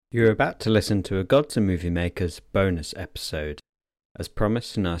You're about to listen to a Gods and Movie Makers bonus episode. As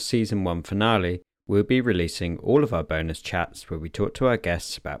promised in our Season 1 finale, we'll be releasing all of our bonus chats where we talk to our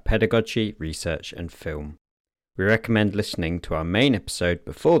guests about pedagogy, research and film. We recommend listening to our main episode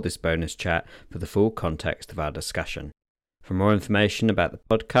before this bonus chat for the full context of our discussion. For more information about the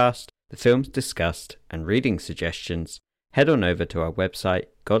podcast, the films discussed and reading suggestions, head on over to our website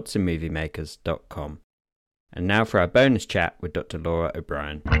godsandmoviemakers.com. And now for our bonus chat with Dr. Laura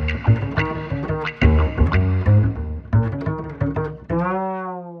O'Brien.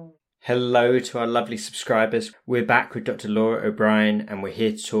 Hello to our lovely subscribers. We're back with Dr. Laura O'Brien and we're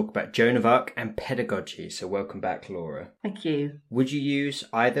here to talk about Joan of Arc and pedagogy. So welcome back, Laura. Thank you. Would you use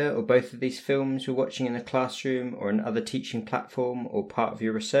either or both of these films you're watching in a classroom or another teaching platform or part of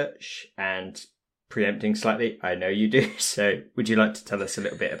your research? And preempting slightly, I know you do. So would you like to tell us a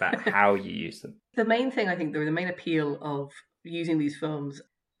little bit about how you use them? The main thing, I think, the main appeal of using these films,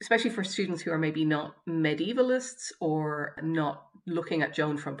 especially for students who are maybe not medievalists or not looking at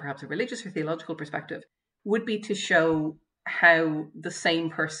Joan from perhaps a religious or theological perspective, would be to show how the same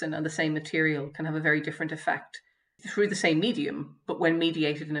person and the same material can have a very different effect through the same medium, but when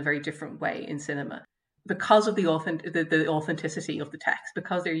mediated in a very different way in cinema. Because of the authenticity of the text,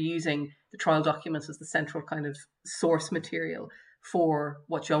 because they're using the trial documents as the central kind of source material for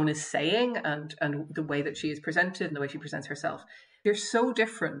what Joan is saying and the way that she is presented and the way she presents herself. They're so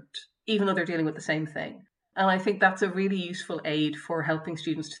different, even though they're dealing with the same thing. And I think that's a really useful aid for helping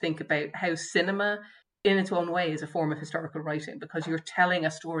students to think about how cinema in its own way is a form of historical writing, because you're telling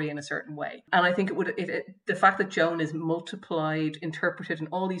a story in a certain way. And I think the fact that Joan is multiplied, interpreted in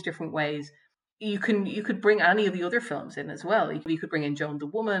all these different ways, you could bring any of the other films in as well. You could bring in Joan the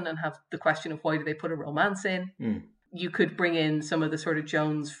woman and have the question of why do they put a romance in. You could bring in some of the sort of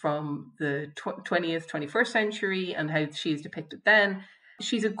Joans from the 20th, 21st century and how she is depicted then.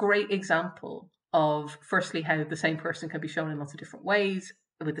 She's a great example of, firstly, how the same person can be shown in lots of different ways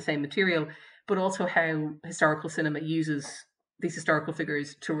with the same material, but also how historical cinema uses these historical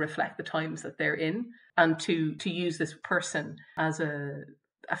figures to reflect the times that they're in and to use this person as a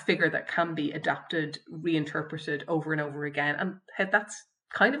figure that can be adapted, reinterpreted over and over again. And that's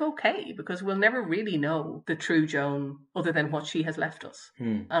kind of okay, because we'll never really know the true Joan other than what she has left us.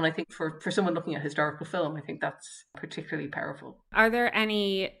 And I think for someone looking at historical film, I think that's particularly powerful. Are there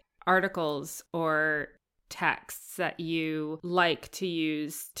any articles or texts that you like to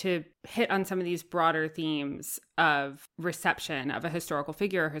use to hit on some of these broader themes of reception of a historical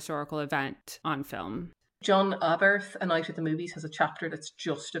figure or historical event on film? Joan of Arc, A Night at the Movies, has a chapter that's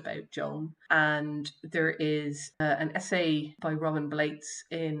just about Joan. And there is an essay by Robin Blates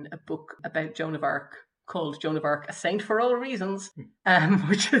in a book about Joan of Arc called Joan of Arc, A Saint for All Reasons,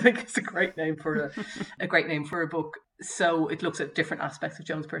 which I think is a great name for a book. So it looks at different aspects of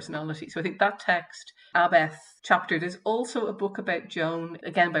Joan's personality. So I think that text, Abeth chapter, there's also a book about Joan,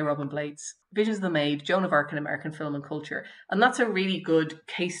 again by Robin Blates, Visions of the Maid, Joan of Arc in American Film and Culture. And that's a really good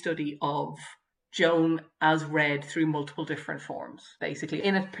case study of Joan as read through multiple different forms, basically,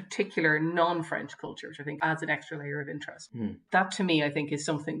 in a particular non-French culture, which I think adds an extra layer of interest. That, to me, I think is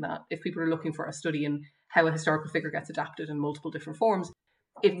something that if people are looking for a study in how a historical figure gets adapted in multiple different forms,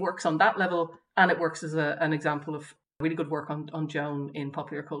 it works on that level, and it works as an example of really good work on Joan in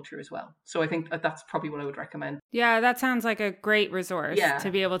popular culture as well. So I think that's probably what I would recommend. Yeah, that sounds like a great resource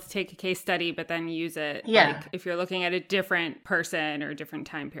to be able to take a case study, but then use it like if you're looking at a different person or a different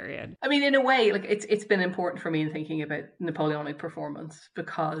time period. I mean, in a way, like it's been important for me in thinking about Napoleonic performance,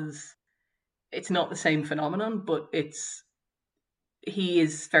 because it's not the same phenomenon, but he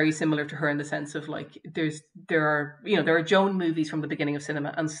is very similar to her in the sense of like there are Joan movies from the beginning of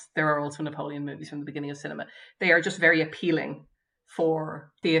cinema, and there are also Napoleon movies from the beginning of cinema. They are just very appealing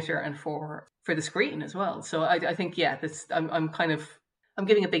for theatre and for the screen as well. So I think I'm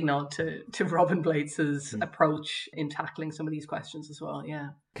giving a big nod to Robin Blates's approach in tackling some of these questions as well. Yeah.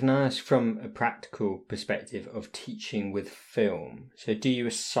 Can I ask, from a practical perspective of teaching with film, so do you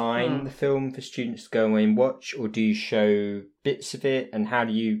assign the film for students to go away and watch, or do you show bits of it? And how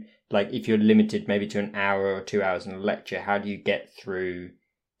do you, like, if you're limited maybe to an hour or 2 hours in a lecture, how do you get through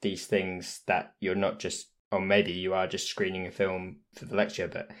these things that you're not just, or maybe you are just screening a film for the lecture,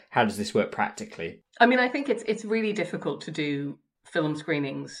 but how does this work practically? I mean, I think it's really difficult to do film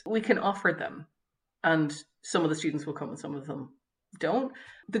screenings. We can offer them, and some of the students will come and some of them don't.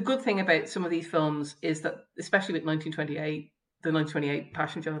 The good thing about some of these films is that, especially with the 1928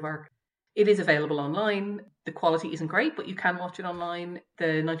 Passion Joan of Arc, it is available online. The quality isn't great, but you can watch it online.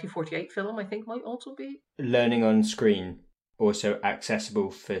 The 1948 film, I think, might also be. Learning on screen, also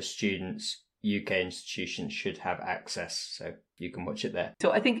accessible for students UK institutions should have access so you can watch it there?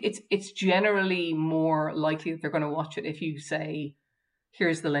 So I think it's generally more likely that they're going to watch it if you say,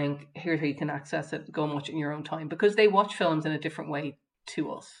 here's the link, here's how you can access it, go and watch it in your own time, because they watch films in a different way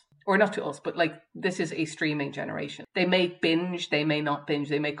to us. Or not to us, but like, this is a streaming generation. They may binge, they may not binge,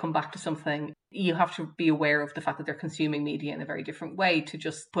 they may come back to something. You have to be aware of the fact that they're consuming media in a very different way to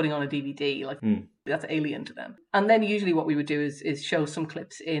just putting on a DVD. Like, that's alien to them. And then usually what we would do is show some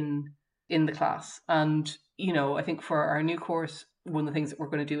clips in the class. And, you know, I think for our new course, one of the things that we're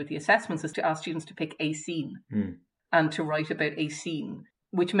going to do with the assessments is to ask students to pick a scene and to write about a scene,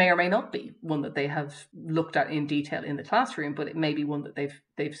 which may or may not be one that they have looked at in detail in the classroom, but it may be one that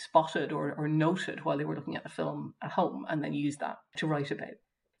they've spotted or noted while they were looking at the film at home, and then use that to write about.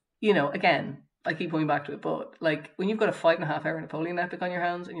 You know, again, I keep going back to it, but like, when you've got a 5.5-hour Napoleon epic on your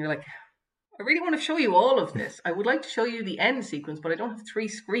hands and you're like, I really want to show you all of this. I would like to show you the end sequence, but I don't have 3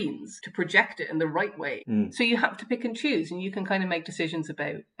 screens to project it in the right way. So you have to pick and choose, and you can kind of make decisions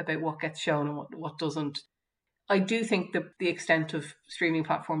about what gets shown and what doesn't. I do think that the extent of streaming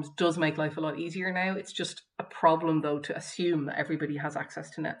platforms does make life a lot easier now. It's just a problem, though, to assume that everybody has access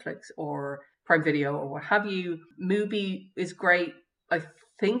to Netflix or Prime Video or what have you. Mubi is great. I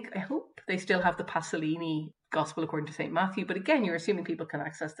hope they still have the Pasolini Gospel according to St. Matthew. But again, you're assuming people can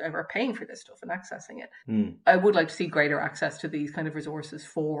access, are paying for this stuff and accessing it. I would like to see greater access to these kind of resources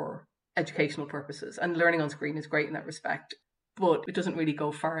for educational purposes. And learning on screen is great in that respect. But it doesn't really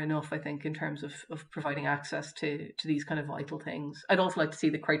go far enough, I think, in terms of providing access to these kind of vital things. I'd also like to see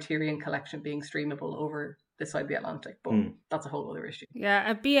the Criterion collection being streamable over this side of the Atlantic, but that's a whole other issue. Yeah,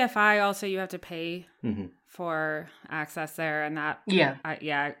 at BFI also you have to pay for access there, and that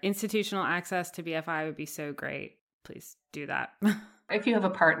institutional access to BFI would be so great. Please do that. If you have a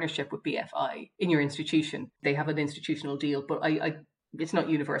partnership with BFI in your institution, they have an institutional deal, but it's not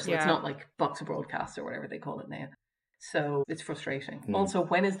universal. Yeah. It's not like Boxer Broadcast or whatever they call it now. So it's frustrating. Also,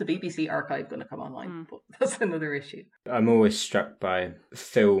 when is the BBC archive going to come online? But that's another issue. I'm always struck by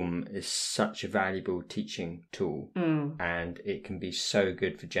film is such a valuable teaching tool, and it can be so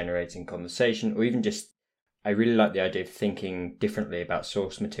good for generating conversation, or even just, I really like the idea of thinking differently about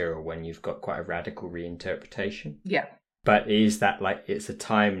source material when you've got quite a radical reinterpretation. Yeah. But is that like, it's a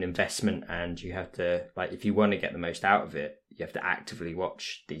time and investment, and you have to, like, if you want to get the most out of it, you have to actively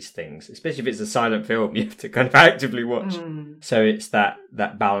watch these things, especially if it's a silent film, you have to kind of actively watch. So it's that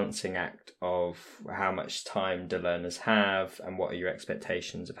balancing act of how much time do learners have and what are your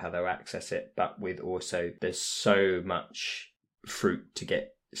expectations of how they'll access it, but with also there's so much fruit to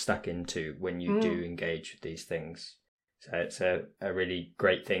get stuck into when you do engage with these things. So it's a really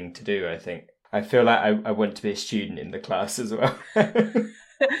great thing to do, I think. I feel like I want to be a student in the class as well.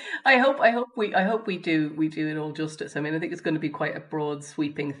 I hope we do it all justice. I mean, I think it's going to be quite a broad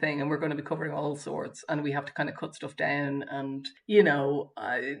sweeping thing, and we're going to be covering all sorts, and we have to kind of cut stuff down, and you know,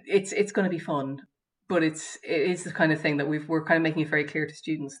 it's going to be fun. But it is the kind of thing that we're kind of making it very clear to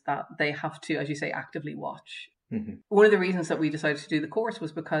students that they have to, as you say, actively watch. One of the reasons that we decided to do the course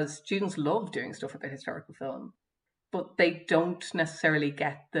was because students love doing stuff about historical film, but they don't necessarily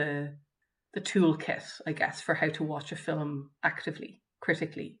get the toolkit, I guess, for how to watch a film actively,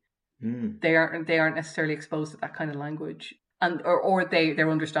 critically. They aren't necessarily exposed to that kind of language, and or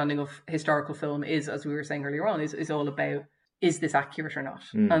their understanding of historical film is, as we were saying earlier on, is all about, is this accurate or not?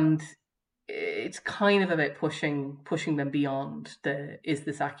 And it's kind of about pushing them beyond the is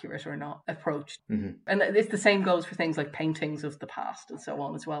this accurate or not approach. And it's the same goes for things like paintings of the past and so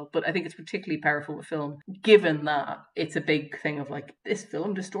on as well. But I think it's particularly powerful with film, given that it's a big thing of like, this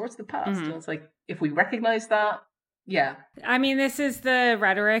film distorts the past. And it's like, if we recognize that, yeah. I mean, this is the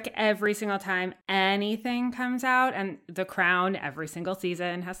rhetoric every single time anything comes out, and The Crown every single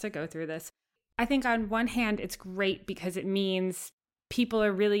season has to go through this. I think on one hand, it's great because it means people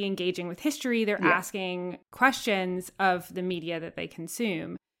are really engaging with history. They're asking questions of the media that they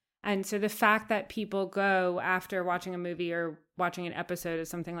consume. And so the fact that people go after watching a movie or watching an episode of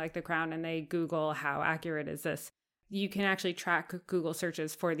something like The Crown and they Google, how accurate is this? You can actually track Google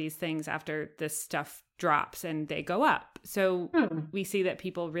searches for these things after this stuff drops and they go up. So we see that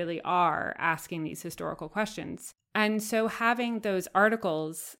people really are asking these historical questions. And so having those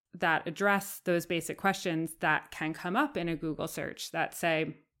articles that address those basic questions that can come up in a Google search that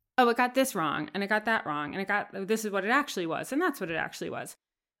say, oh, it got this wrong, and it got that wrong, and this is what it actually was, and that's what it actually was.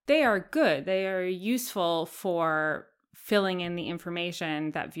 They are good. They are useful for filling in the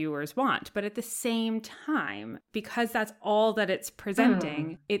information that viewers want. But at the same time, because that's all that it's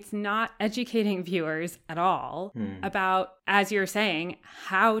presenting, it's not educating viewers at all about, as you're saying,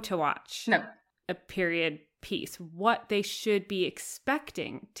 how to watch a period piece, what they should be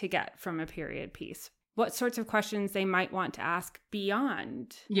expecting to get from a period piece, what sorts of questions they might want to ask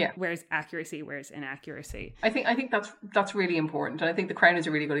beyond where's accuracy, where's inaccuracy. I think that's really important. And I think The Crown is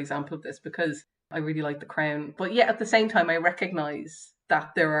a really good example of this, because I really like The Crown. But at the same time, I recognize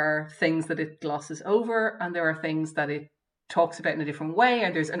that there are things that it glosses over, and there are things that it talks about in a different way,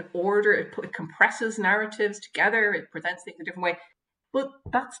 and there's an order. It compresses narratives together, it presents things in a different way. But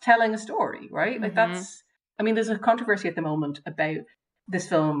that's telling a story, right? Like there's a controversy at the moment about this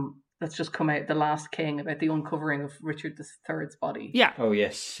film that's just come out, The Last King, about the uncovering of Richard III's body. Yeah. Oh,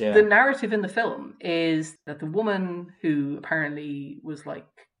 yes. Yeah. The narrative in the film is that the woman who apparently was like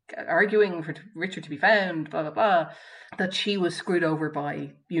arguing for Richard to be found, blah, blah, blah, that she was screwed over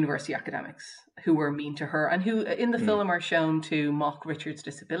by university academics who were mean to her, and who in the film are shown to mock Richard's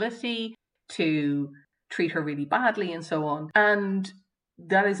disability, to treat her really badly, and so on. And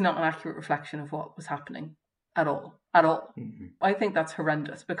that is not an accurate reflection of what was happening at all. Mm-hmm. I think that's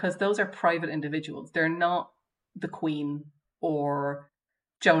horrendous, because those are private individuals. They're not the Queen or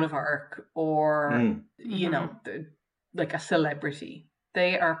Joan of Arc or, like a celebrity.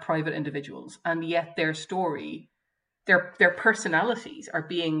 They are private individuals, and yet their story, their personalities are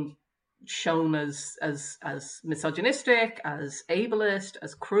being shown as misogynistic, as ableist,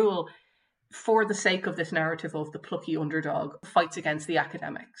 as cruel, for the sake of this narrative of the plucky underdog fights against the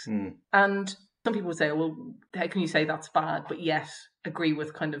academics. And some people would say, well, how can you say that's bad, but yet agree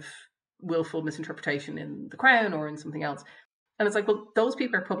with kind of willful misinterpretation in The Crown or in something else? And it's like, well, those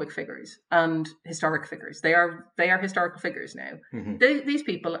people are public figures and historic figures. They are historical figures now. Mm-hmm. These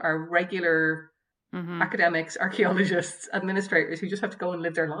people are regular academics, archaeologists, administrators who just have to go and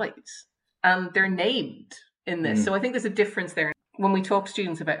live their lives. And they're named in this. So I think there's a difference there. When we talk to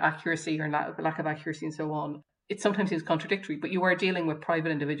students about accuracy or lack of accuracy and so on, it sometimes seems contradictory, but you are dealing with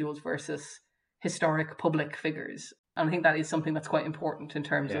private individuals versus historic public figures. And I think that is something that's quite important in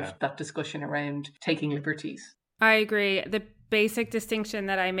terms of that discussion around taking liberties. I agree. The basic distinction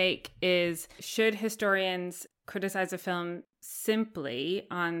that I make is, should historians criticize a film simply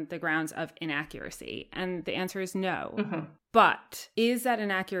on the grounds of inaccuracy? And the answer is no. Mm-hmm. But is that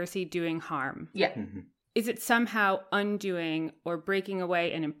inaccuracy doing harm? Yeah. Mm-hmm. Is it somehow undoing or breaking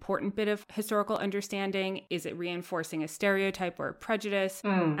away an important bit of historical understanding? Is it reinforcing a stereotype or a prejudice?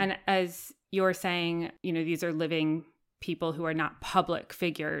 And as you're saying, these are living people who are not public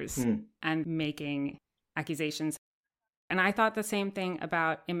figures and making accusations. And I thought the same thing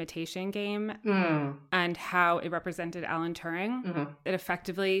about Imitation Game and how it represented Alan Turing. Mm-hmm. It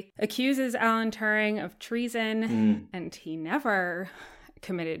effectively accuses Alan Turing of treason, and he never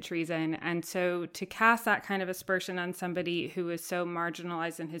committed treason. And so to cast that kind of aspersion on somebody who is so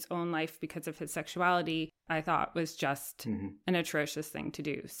marginalized in his own life because of his sexuality, I thought was just an atrocious thing to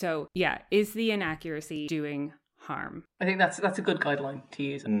do. So is the inaccuracy doing harm? I think that's a good guideline to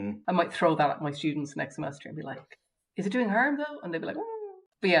use. I might throw that at my students next semester and be like, is it doing harm though? And they'd be like,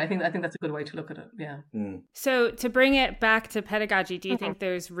 But I think that's a good way to look at it. Yeah. So to bring it back to pedagogy, do you think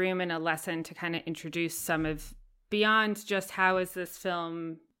there's room in a lesson to kind of introduce some of, beyond just how is this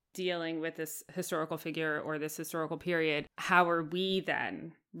film dealing with this historical figure or this historical period, how are we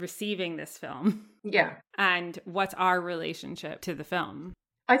then receiving this film? Yeah. And what's our relationship to the film?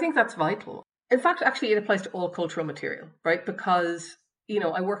 I think that's vital. In fact, actually, it applies to all cultural material, right? Because,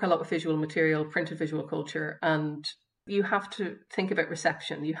 I work a lot with visual material, printed visual culture, and you have to think about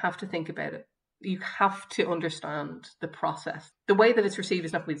reception. You have to think about it. You have to understand the process. The way that it's received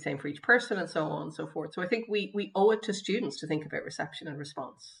is not going to be the same for each person, and so on and so forth. So I think we owe it to students to think about reception and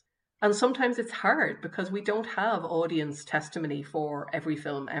response. And sometimes it's hard because we don't have audience testimony for every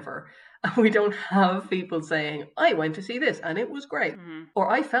film ever. And we don't have people saying, I went to see this and it was great. Or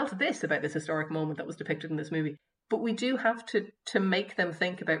I felt this about this historic moment that was depicted in this movie. But we do have to make them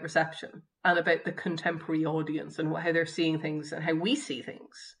think about reception and about the contemporary audience and how they're seeing things and how we see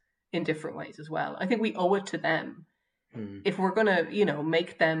things in different ways as well. I think we owe it to them. If we're going to,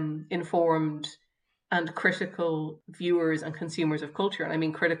 make them informed and critical viewers and consumers of culture, and I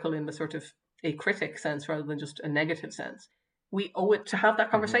mean critical in the sort of a critic sense rather than just a negative sense, we owe it to have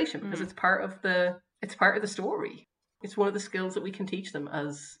that conversation because it's part of the story. It's one of the skills that we can teach them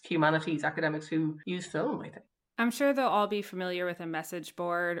as humanities academics who use film, I think. I'm sure they'll all be familiar with a message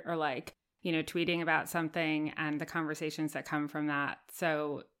board or tweeting about something and the conversations that come from that.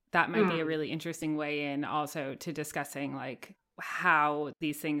 So that might be a really interesting way in also to discussing how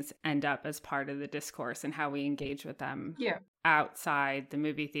these things end up as part of the discourse and how we engage with them outside the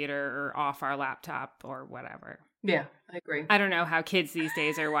movie theater or off our laptop or whatever. Yeah, I agree. I don't know how kids these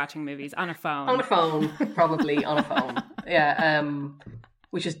days are watching movies on a phone. On a phone, probably on a phone. Yeah,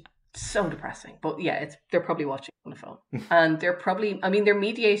 which is So depressing. But yeah, they're probably watching on a phone. And they're probably, I mean, they're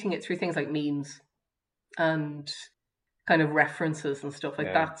mediating it through things like memes and kind of references and stuff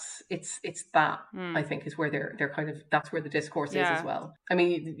like it's that I think is where they're kind of, that's where the discourse is as well. I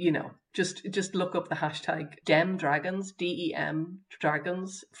mean, you know, just look up the hashtag Dem Dragons, DEM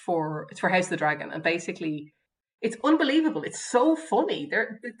Dragons it's for House of the Dragon, and basically it's unbelievable. It's so funny. So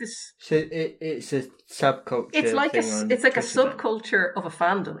it's a subculture. It's like it's like a Twitter subculture of a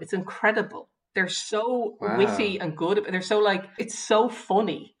fandom. It's incredible. They're so witty and good. They're so like, it's so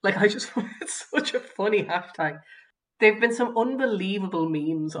funny. Like it's such a funny hashtag. There've been some unbelievable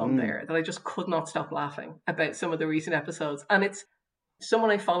memes on there that I just could not stop laughing about some of the recent episodes. And it's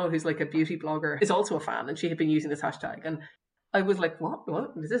someone I follow who's like a beauty blogger is also a fan, and she had been using this hashtag. And I was like, what?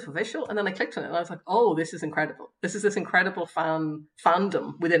 Is this official? And then I clicked on it and I was like, oh, this is incredible. This is this incredible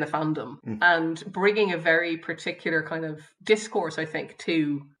fandom within a fandom and bringing a very particular kind of discourse, I think,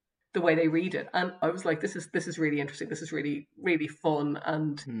 to the way they read it. And I was like, this is really interesting. This is really, really fun.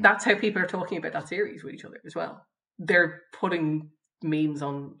 And that's how people are talking about that series with each other as well. They're putting memes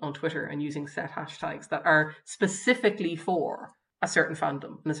on Twitter and using set hashtags that are specifically for a certain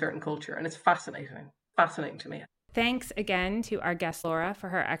fandom and a certain culture. And it's fascinating to me. Thanks again to our guest Laura for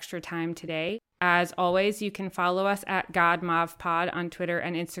her extra time today. As always, you can follow us at GodMovPod on Twitter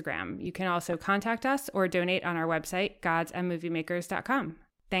and Instagram. You can also contact us or donate on our website, godsandmoviemakers.com.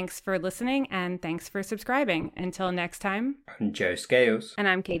 Thanks for listening and thanks for subscribing. Until next time, I'm Joe Scales. And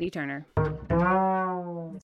I'm Katie Turner.